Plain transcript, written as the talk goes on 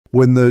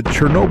When the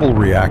Chernobyl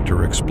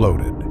reactor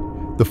exploded,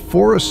 the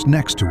forest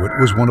next to it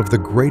was one of the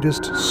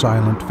greatest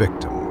silent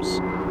victims.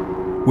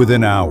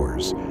 Within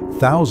hours,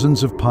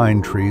 thousands of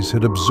pine trees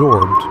had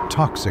absorbed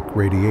toxic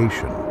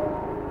radiation.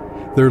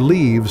 Their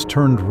leaves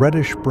turned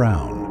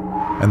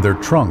reddish-brown, and their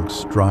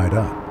trunks dried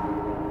up.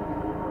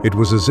 It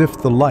was as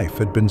if the life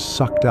had been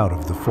sucked out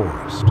of the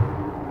forest.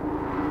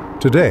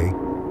 Today,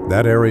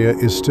 that area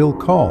is still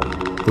called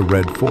the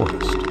Red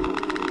Forest.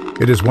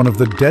 It is one of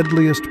the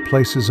deadliest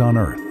places on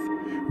Earth,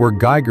 where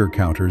Geiger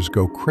counters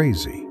go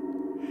crazy.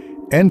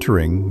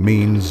 Entering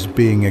means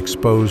being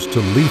exposed to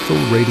lethal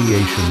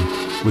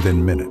radiation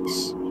within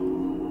minutes.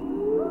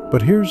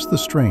 But here's the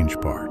strange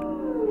part.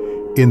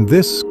 In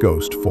this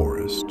ghost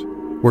forest,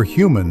 where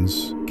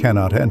humans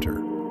cannot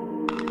enter,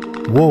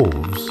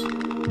 wolves,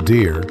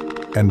 deer,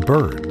 and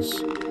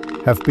birds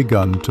have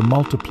begun to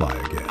multiply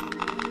again.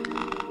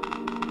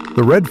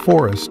 The Red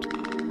Forest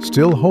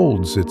still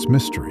holds its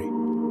mystery.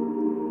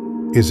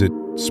 Is it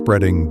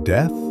spreading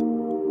death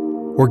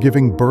or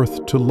giving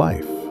birth to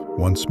life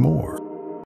once more?